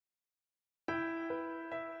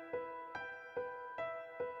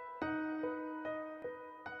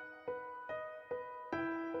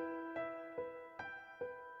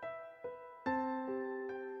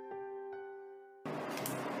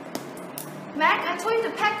Mac, I told you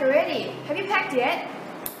to pack already. Have you packed yet?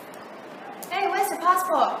 Hey, where's your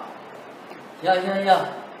passport?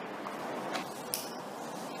 Yeah.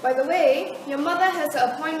 By the way, your mother has an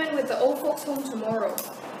appointment with the old folks home tomorrow.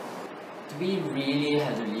 Do we really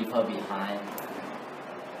have to leave her behind?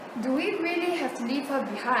 Do we really have to leave her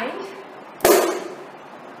behind?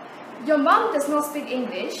 Your mom does not speak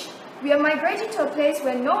English. We are migrating to a place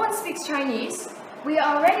where no one speaks Chinese. We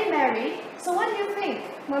are already married. So what do you think,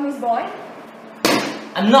 mommy's boy?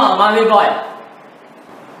 I'm not a mommy boy!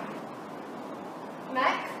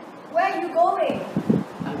 Mac, where are you going?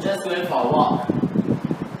 I'm just going for a walk.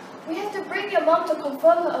 We have to bring your mom to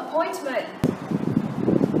confirm her appointment.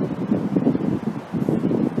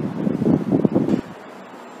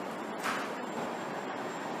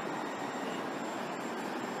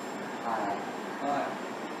 Hi. Hi.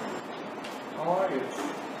 How are you?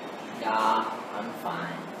 Yeah, I'm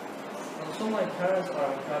fine. So my parents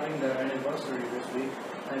are having their anniversary this week,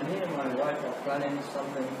 and me and my wife are planning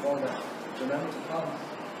something for them. Remember to come?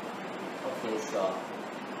 Okay, sure.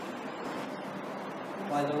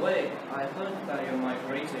 By the way, I heard that you're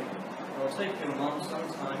migrating. It'll take your mom some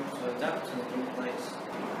time to adapt to the new place.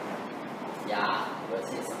 Yeah, we'll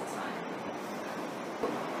see sometime.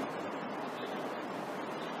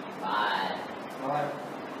 Bye. Bye.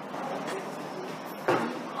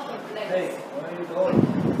 Hey, where are you going?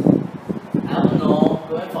 I don't know,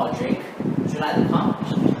 going for a drink. Would you like to come?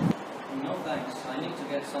 No thanks. I need to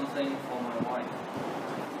get something for my wife.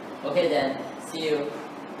 Okay then, see you.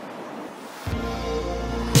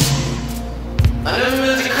 I never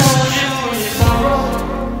meant to call you when you sorrow.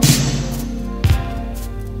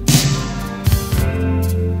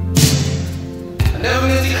 I never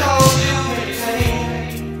meant to call you when you pain.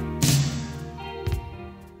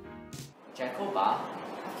 Jacoba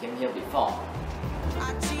came here before. I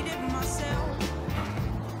cheated myself.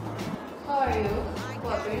 How are you?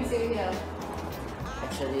 What brings you here?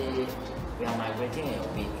 Actually, we are migrating in a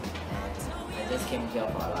week, and I just came here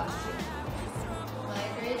for a last trip.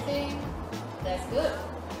 Migrating? That's good.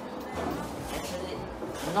 Actually,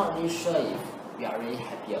 I'm not really sure if we are really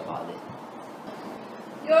happy about it.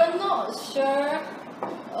 You're not sure?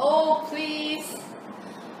 Oh, please.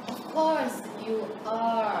 Of course you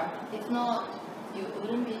are. If not, you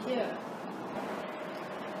wouldn't be here.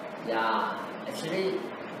 Yeah, actually,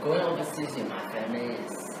 going overseas with my family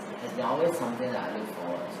has been always something that I look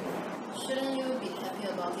forward to. Shouldn't you be happy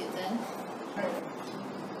about it then?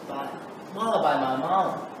 But what about my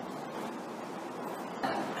mom? I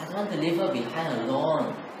don't want to leave her behind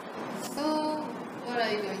alone. So, what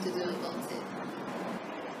are you going to do about it?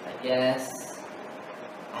 I guess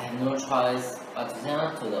I have no choice but to turn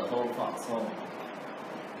her to the whole folks home.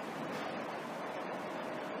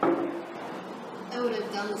 I would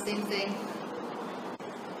have done the same thing.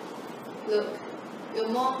 Look, your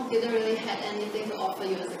mom didn't really have anything to offer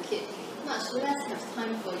you as a kid, much less have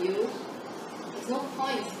time for you. There's no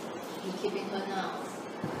point in keeping her now.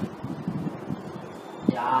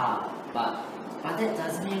 Yeah, but that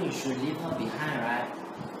doesn't mean we should leave her behind, right?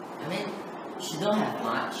 I mean, she don't have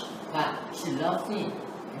much, but she loves me,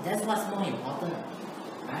 and that's what's more important,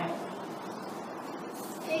 right?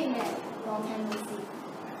 Hey Matt, long time no see.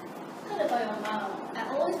 Heard about your mom. I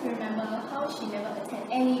always remember how she never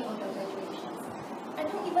attended any of your graduations. I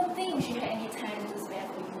don't even think she had any time to spare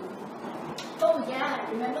for you. Oh yeah,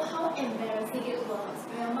 remember how embarrassing it was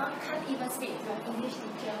when your mom can't even speak to your English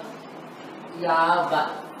teacher? Yeah,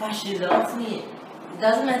 but she loves me. It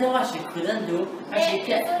doesn't matter what she couldn't do, but she Matt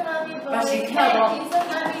can. is a mommy boy. But she cared Matt about. is a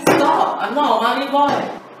mommy boy. Stop! I'm not a mommy boy.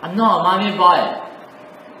 I'm not a mommy boy.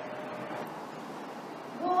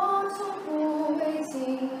 我从不会轻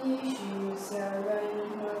易许下任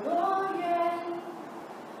何诺言，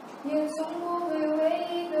也从不会为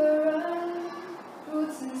一个人如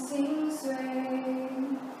此心碎。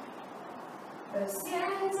而现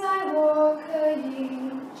在我可以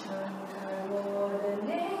敞开我的内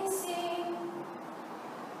心，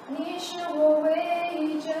你是我唯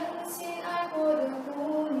一真心爱过的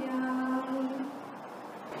姑娘。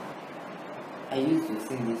 I used to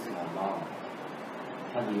sing this to my mom.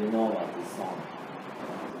 How do you know about this song?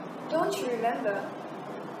 Don't you remember?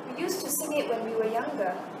 We used to sing it when we were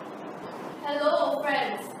younger. Hello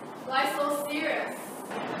friends, why so serious?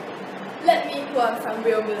 Let me put on some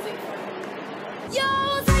real music for you. Yo,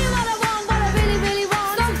 tell you what I want, what I really, really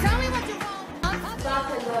want. So tell me what you want.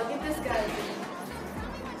 Bartender, give this guy a drink.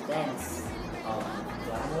 Thanks.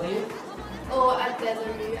 Do I know you? Oh, I'm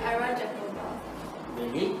Desiree. I run Jacoba.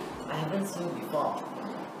 Really? I haven't seen you before.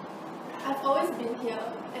 I've always been here,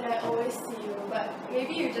 and I always see you, but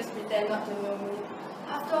maybe you just pretend not to know me.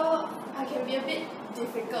 After all, I can be a bit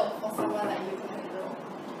difficult for someone like you to handle.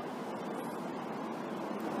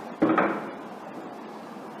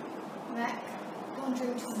 Mac, don't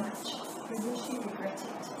drink too much. You'll usually regret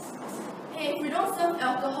it. Hey, if we don't serve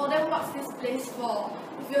alcohol, then what's this place for?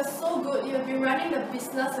 If you're so good, you've been running the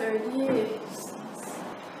business already.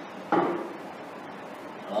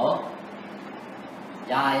 Hello?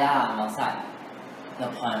 Yeah, I'm outside. The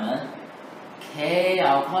appointment? Okay,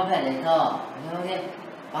 I'll call back later. Okay.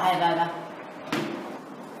 Bye.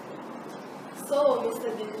 So,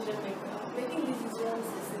 Mr. Decision Maker, making decisions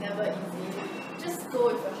is never easy. Just go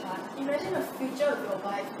with your heart. Imagine a future with your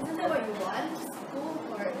wife. Isn't that what you want? Just go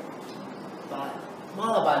for it. But what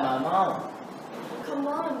about my mom? Come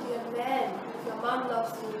on, be a man. If your mom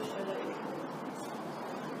loves you, shouldn't you?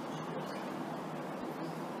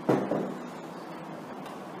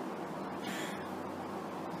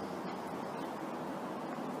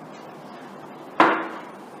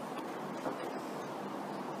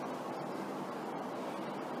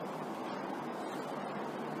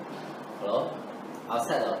 Hello? I'll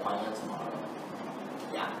set the appointment tomorrow.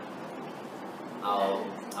 Yeah.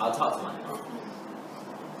 I'll talk to my mom.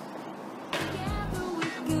 Together we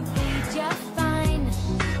could be just fine.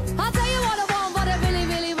 I'll tell you what I want, what I really,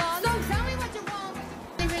 really want. So tell me what you want,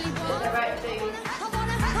 what you really, really want. The right thing. I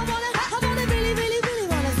wanna really, really, really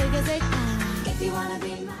wanna say, if you wanna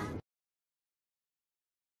be mine.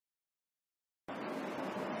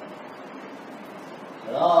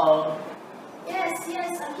 Hello? Yes,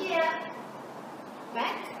 I'm here.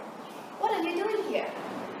 Mac, what are you doing here?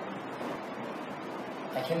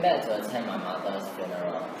 I came back to attend my mother's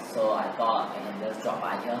funeral, so I thought I can just drop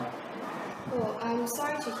by here. Oh, I'm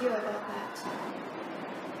sorry to hear about that.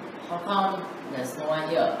 How come there's no one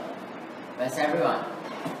here? Where's everyone?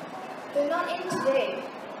 They're not in today.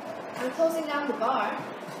 I'm closing down the bar.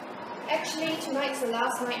 Actually, tonight's the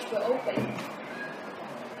last night we're open.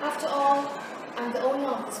 After all, I'm the owner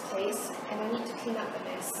of this place, and I need to clean up the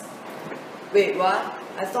mess. Wait, what?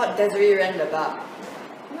 I thought Desiree ran the bar.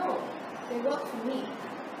 No, they work for me.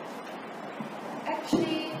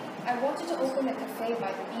 Actually, I wanted to open a cafe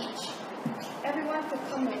by the beach. Everyone could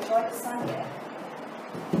come and enjoy the sun there.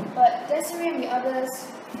 But Desiree and the others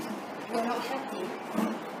were not happy.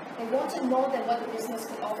 They wanted more than what the business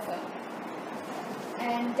could offer.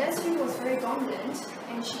 And Desiree was very dominant,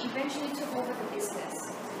 and she eventually took over the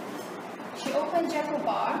business. She opened Jekyll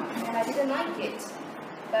Bar, and I didn't like it,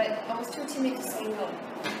 but I was too timid to say no.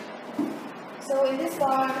 So in this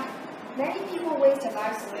bar, many people waste their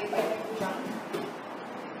lives away by getting drunk.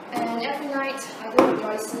 And every night, I don't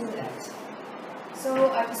enjoy seeing that.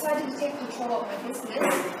 So I decided to take control of my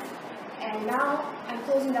business, and now I'm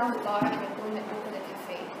closing down the bar and I'm going to open a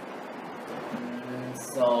cafe.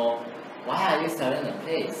 So, why are you selling the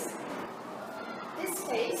place? This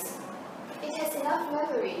place, it has enough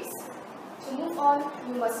memories. To move on,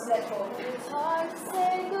 you must let go. It's hard to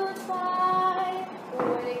say goodbye, but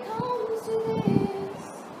when it comes to this,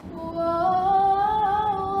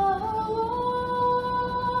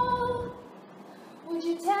 would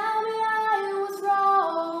you tell me I was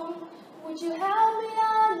wrong? Would you help me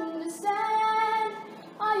understand?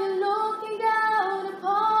 Are you looking down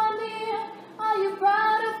upon me? Are you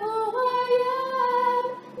proud of who I am?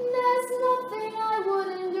 There's nothing I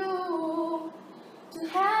wouldn't do to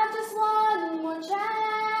have just one more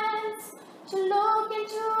chance to look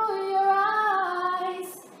into your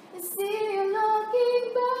eyes and see you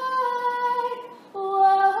looking back. Whoa,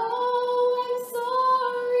 I'm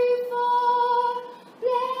sorry for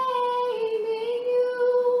blaming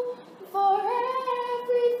you for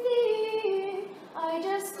everything I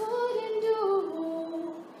just couldn't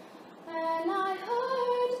do, and I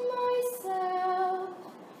hurt myself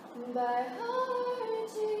by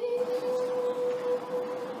hurting you.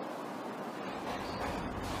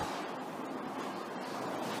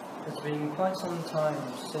 It's been quite some time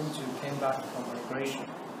since you came back from migration.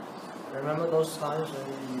 Remember those times when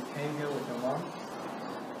you came here with your mom?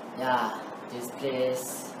 Yeah, this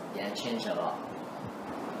place, changed a lot.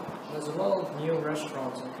 There's a lot of new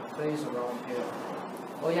restaurants and cafes around here.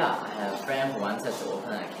 Oh yeah, I have a friend who wanted to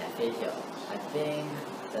open a cafe here. I think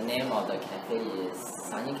the name of the cafe is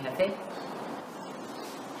Sunny Cafe.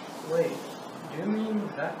 Wait, do you mean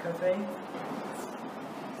that cafe?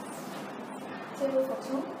 Table for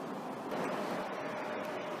two.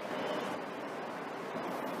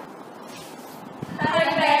 Hi,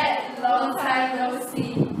 Matt. Long time no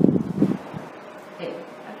see. Hey,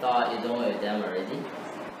 I thought you don't know with them already.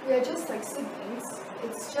 We are just like siblings.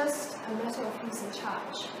 It's just a matter of who's in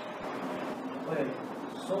charge. Wait,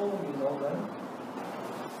 so you know them?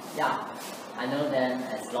 Yeah, I know them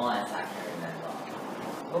as long as I can remember.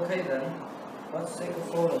 Okay then, let's take a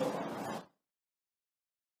photo.